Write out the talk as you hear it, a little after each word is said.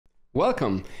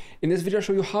Welcome! In this video I'll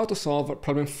show you how to solve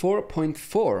problem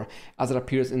 4.4 as it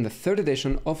appears in the third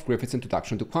edition of Griffiths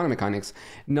Introduction to Quantum Mechanics.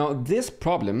 Now this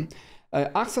problem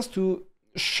asks us to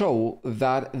show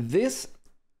that this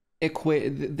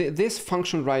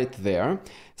function right there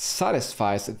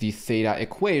satisfies the theta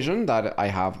equation that I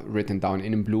have written down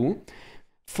in blue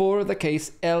for the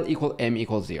case L equal M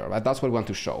equals 0, right? That's what we want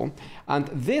to show. And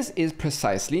this is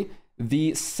precisely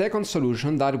the second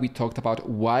solution that we talked about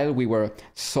while we were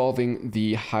solving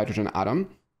the hydrogen atom,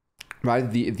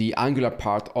 right? The angular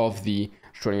part of the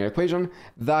Schrödinger equation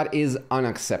that is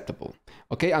unacceptable,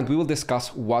 okay? And we will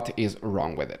discuss what is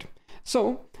wrong with it.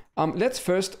 So let's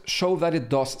first show that it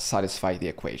does satisfy the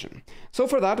equation. So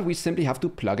for that, we simply have to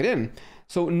plug it in.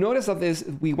 So notice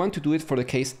that we want to do it for the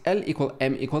case L equal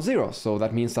M equals 0. So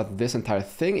that means that this entire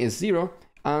thing is 0.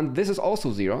 And this is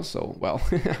also 0, so, well,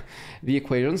 the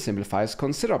equation simplifies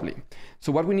considerably.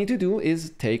 So what we need to do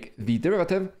is take the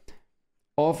derivative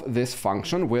of this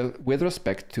function with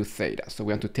respect to theta. So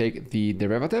we want to take the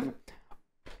derivative.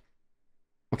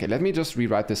 Okay, let me just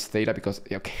rewrite this theta because,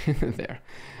 okay, there.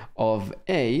 Of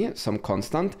a, some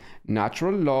constant,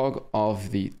 natural log of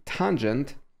the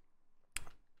tangent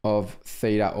of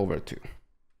theta over 2.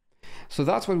 So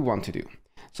that's what we want to do.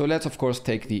 So let's, of course,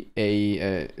 take the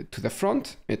a to the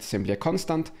front. It's simply a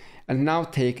constant. And now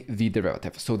take the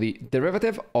derivative. So the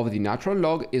derivative of the natural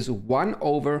log is 1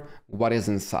 over what is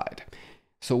inside.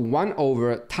 So 1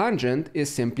 over tangent is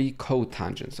simply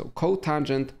cotangent. So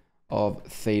cotangent of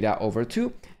theta over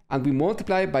 2. And we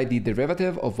multiply by the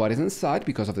derivative of what is inside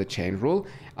because of the chain rule.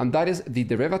 And that is the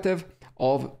derivative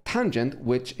of tangent,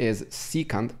 which is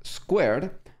secant squared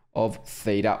of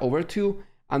theta over 2.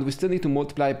 And we still need to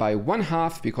multiply by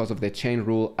 1/2 because of the chain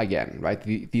rule again, right?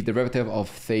 The derivative of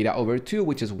theta over 2,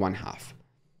 which is 1/2.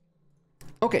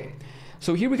 Okay,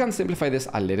 so here we can simplify this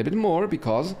a little bit more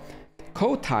because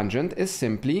cotangent is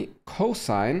simply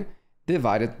cosine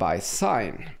divided by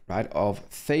sine, right, of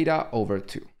theta over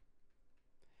 2.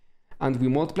 And we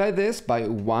multiply this by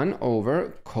 1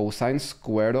 over cosine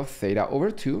squared of theta over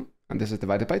 2, and this is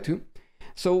divided by 2.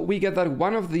 So we get that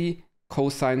one of the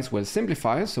cosines will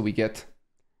simplify, so we get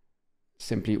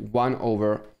simply 1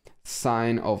 over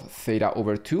sine of theta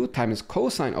over 2 times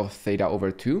cosine of theta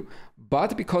over 2.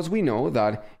 But because we know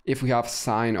that if we have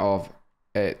sine of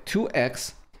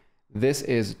 2x, this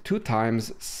is 2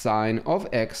 times sine of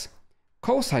x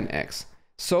cosine x.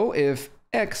 So if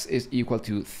x is equal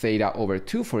to theta over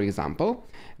 2, for example,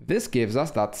 this gives us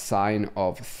that sine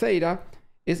of theta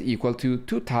is equal to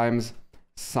 2 times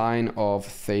sine of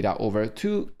theta over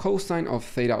 2 cosine of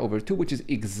theta over 2, which is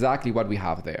exactly what we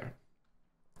have there.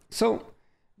 So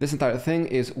this entire thing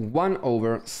is 1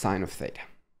 over sine of theta.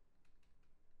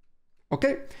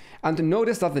 Okay, and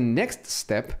notice that the next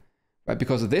step, right,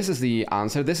 because this is the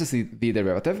answer, this is the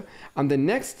derivative, and the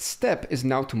next step is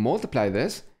now to multiply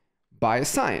this by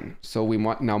sine. So we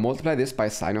now multiply this by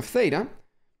sine of theta.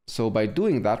 So by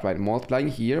doing that, right, multiplying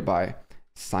here by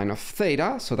sine of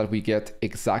theta so that we get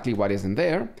exactly what is in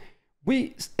there,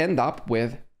 we end up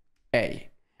with a.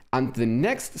 And the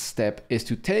next step is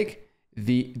to take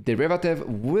the derivative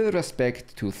with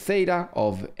respect to theta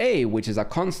of a, which is a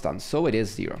constant, so it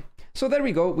is 0. So there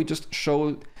we go. We just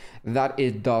showed that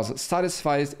it does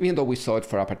satisfy, even though we saw it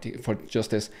for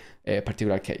just this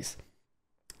particular case.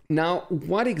 Now,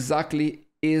 what exactly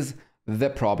is the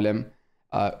problem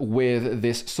with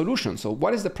this solution? So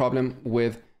what is the problem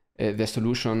with the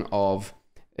solution of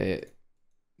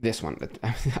this one?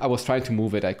 I was trying to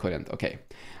move it, I couldn't. Okay,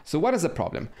 so what is the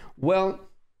problem? Well,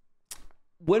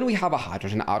 when we have a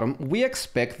hydrogen atom, we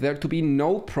expect there to be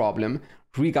no problem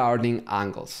regarding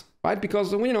angles, right?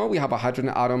 Because we know we have a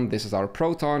hydrogen atom, this is our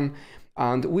proton,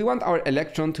 and we want our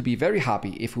electron to be very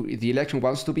happy. If the electron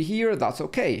wants to be here, that's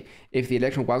okay. If the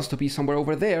electron wants to be somewhere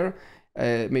over there,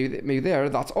 maybe there,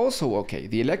 that's also okay.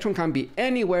 The electron can be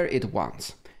anywhere it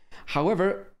wants.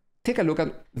 However, take a look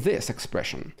at this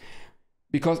expression.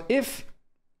 Because if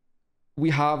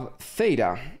we have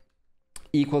theta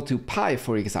equal to pi,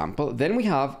 for example, then we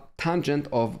have tangent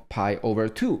of pi over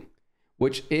 2,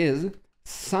 which is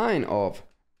sine of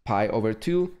pi over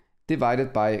 2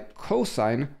 divided by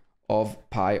cosine of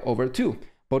pi over 2.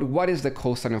 But what is the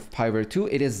cosine of pi over 2?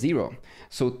 It is 0.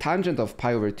 So tangent of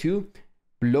pi over 2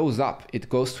 blows up. It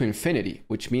goes to infinity,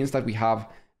 which means that we have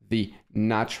the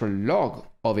natural log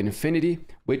of infinity,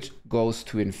 which goes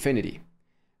to infinity.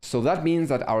 So that means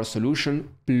that our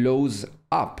solution blows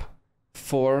up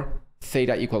for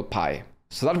theta equal pi.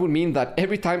 So that would mean that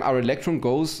every time our electron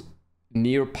goes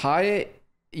near pi,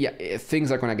 yeah,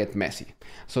 things are going to get messy.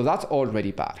 So that's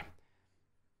already bad.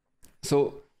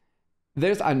 So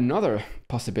there's another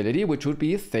possibility, which would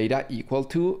be theta equal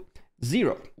to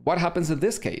 0. What happens in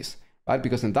this case, right?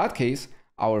 Because in that case,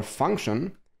 our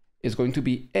function is going to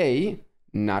be a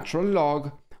natural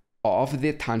log of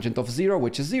the tangent of 0,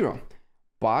 which is 0.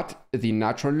 But the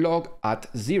natural log at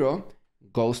 0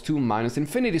 goes to minus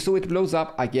infinity, so it blows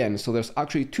up again. So there's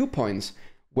actually 2 points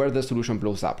where the solution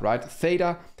blows up, right?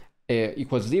 Theta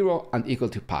equals 0 and equal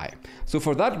to pi. So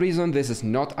for that reason, this is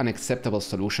not an acceptable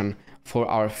solution for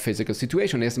our physical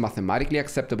situation. It's mathematically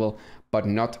acceptable, but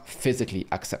not physically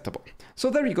acceptable. So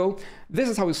there you go. This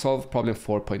is how we solve problem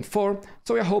 4.4.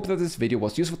 So I hope that this video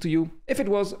was useful to you. If it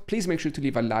was, please make sure to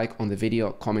leave a like on the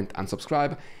video, comment and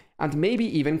subscribe, and maybe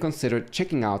even consider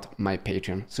checking out my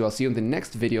Patreon. So I'll see you in the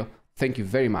next video. Thank you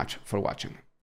very much for watching.